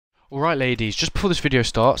Alright ladies, just before this video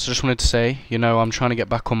starts, I just wanted to say, I'm trying to get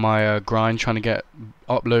back on my grind, trying to get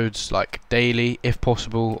uploads like daily, if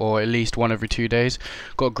possible, or at least one every 2 days.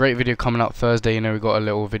 Got a great video coming out Thursday, we got a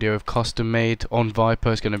little video of custom made on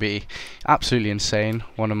Viper. It's going to be absolutely insane,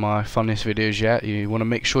 one of my funniest videos yet. You want to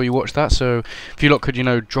make sure you watch that, so if you lot could,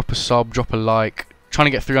 drop a sub, drop a like. Trying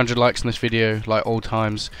to get 300 likes on this video, like old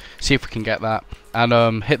times. See if we can get that,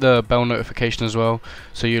 and hit the bell notification as well,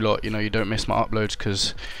 so you lot, you don't miss my uploads,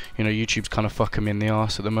 because YouTube's kind of fucking me in the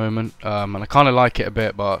arse at the moment, and I kind of like it a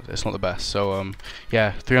bit, but it's not the best. So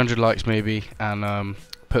yeah, 300 likes maybe, and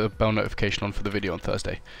put the bell notification on for the video on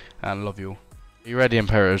Thursday. And love you all. Are you ready,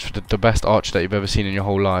 Imperators, for the best archer that you've ever seen in your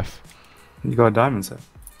whole life? You got a diamond set?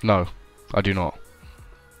 No, I do not.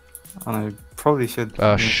 I probably should.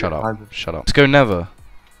 Shut up. Shut up. Let's go never.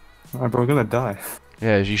 Alright, but we're gonna die.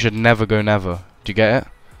 Yeah, you should never go never. Do you get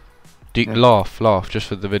it? Yeah. Laugh, just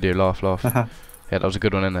for the video. Laugh. Yeah, that was a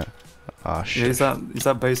good one, isn't it? Ah, shit. Yeah, is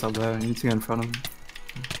that base up there? You need to get in front of him.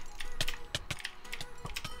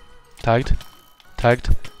 Tagged.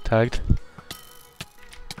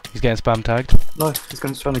 He's getting spam tagged. No, he's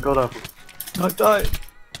going to try to god apple. No, die!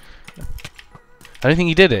 I don't think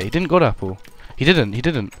he did it. He didn't god apple. He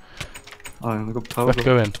didn't. Oh, I got We power. have to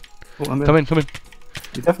go in. Oh, I'm in. Come in.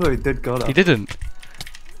 He definitely did god apple. He didn't.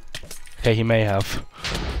 Okay, he may have.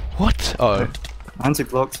 What? Uh oh.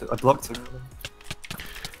 Anti-blocked it. I blocked him.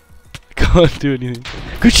 Can't do anything.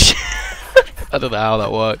 Good shit. I don't know how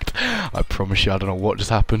that worked. I promise you, I don't know what just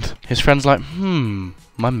happened. His friend's like,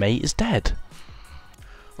 my mate is dead.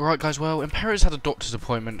 Alright guys, well, Imperators had a doctor's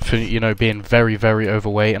appointment for, being very, very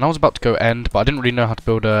overweight, and I was about to go end, but I didn't really know how to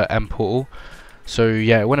build a end portal. So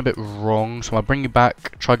yeah, it went a bit wrong, so I'll bring you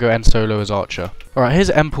back, try go end solo as Archer. Alright, here's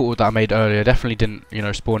an end portal that I made earlier. Definitely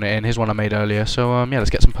didn't, spawn it in. Here's one I made earlier, so yeah, let's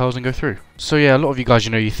get some pearls and go through. So yeah, a lot of you guys,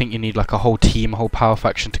 you think you need like a whole team, a whole power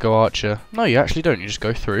faction to go Archer. No, you actually don't. You just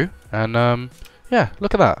go through, and yeah,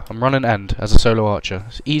 look at that. I'm running end as a solo Archer.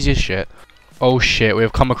 It's easy as shit. Oh shit, we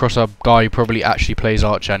have come across a guy who probably actually plays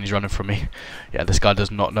Archer and he's running from me. Yeah, this guy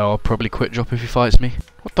does not know. I'll probably quit drop if he fights me.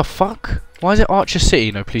 What the fuck? Why is it Archer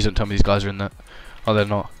City? No, please don't tell me these guys are in there. Oh, they're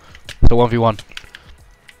not. The 1v1.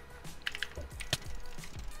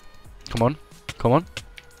 Come on.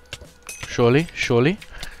 Surely.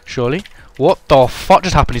 What the fuck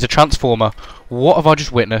just happened? He's a transformer. What have I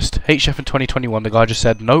just witnessed? HF in 2021, the guy just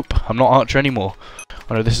said, nope, I'm not Archer anymore.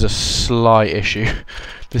 I know this is a slight issue.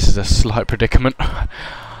 This is a slight predicament.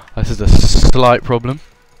 This is a slight problem.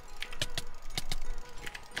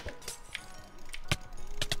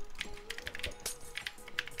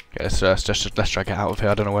 Yeah, let's try to get out of here.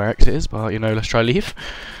 I don't know where exit is, but let's try leave.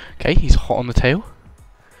 Okay, he's hot on the tail.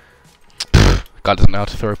 Guy doesn't know how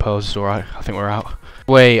to throw pearls. It's alright. I think we're out.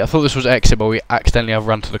 Wait, I thought this was exit, but we accidentally have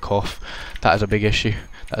run to the cough. That is a big issue.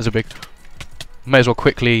 That is a big. May as well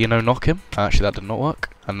quickly, knock him. Actually, that did not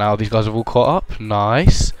work. And now these guys have all caught up.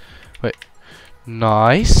 Nice. Wait.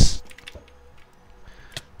 Nice.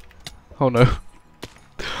 Oh no.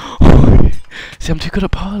 See, I'm too good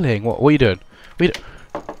at parling. What are you doing?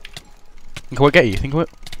 Think I won't get you. Think I won't.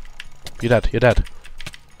 You're dead.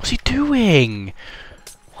 What's he doing?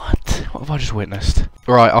 What have I just witnessed?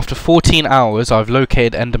 Right, after 14 hours, I've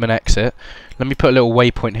located Enderman exit. Let me put a little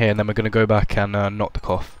waypoint here, and then we're going to go back and knock the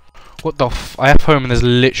cough. What the f... I have home, and there's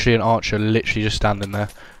literally an Archer literally just standing there.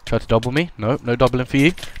 Try to double me? No, no doubling for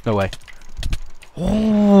you. No way.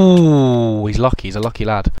 Oh, he's lucky. He's a lucky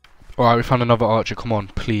lad. Alright, we found another Archer. Come on,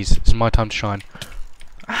 please. This is my time to shine.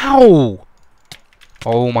 Ow!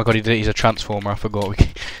 Oh my god, he did it. He's a transformer. I forgot.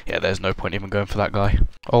 Yeah, there's no point even going for that guy.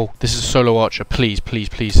 Oh, this is a solo Archer. Please.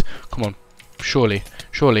 Come on. Surely.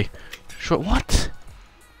 What?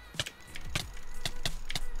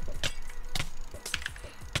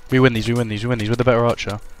 We win these. We're the better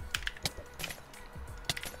Archer.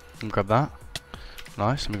 Let me grab that.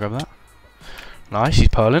 Nice, let me grab that. Nice, he's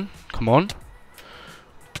purling. Come on.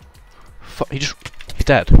 He's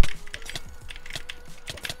dead.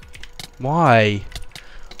 Why?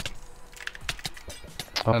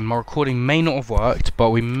 And my recording may not have worked,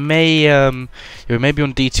 but we may be on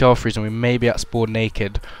DTR freeze and we may be at spawn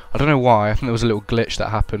naked. I don't know why. I think there was a little glitch that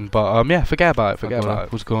happened, but yeah, forget about it.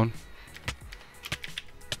 Who's gone?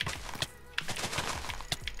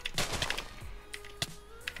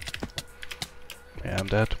 Yeah, I'm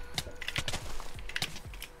dead.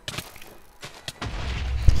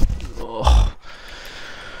 Oh.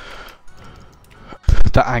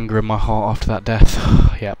 The anger in my heart after that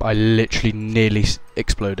death. Yep, I literally nearly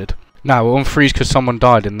exploded. Now we're on freeze because someone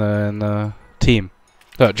died in the team.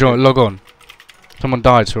 Look, log on. Someone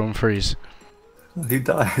died, so we're on freeze. He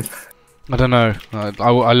died. I don't know.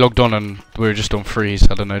 I logged on and we were just on freeze.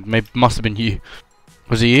 I don't know. Maybe must have been you.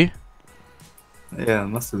 Was it you? Yeah, it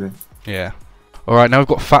must have been. Yeah. Alright, now we've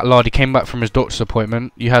got Fat Lard. He came back from his doctor's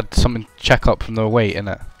appointment. You had something check up from the weight,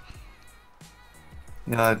 innit?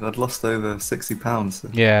 Yeah, I'd lost over £60. So.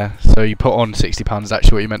 Yeah, so you put on £60 is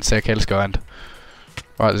actually what you meant to say. Okay, let's go, and.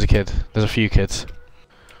 Right, there's a kid. There's a few kids.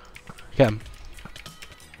 Get him.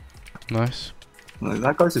 Nice. No,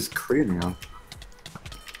 that guy's just creaming on.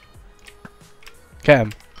 Get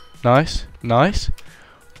him. Nice. Nice.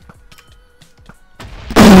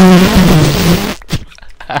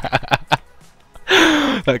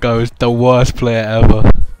 That guy was the worst player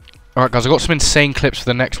ever. Alright guys, I got some insane clips for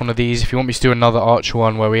the next one of these. If you want me to do another Archer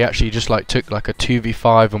one where we actually just like took like a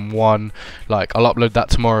 2v5 and won, like I'll upload that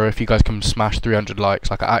tomorrow if you guys can smash 300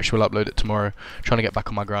 likes. Like I actually will upload it tomorrow. Trying to get back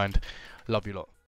on my grind. Love you lot.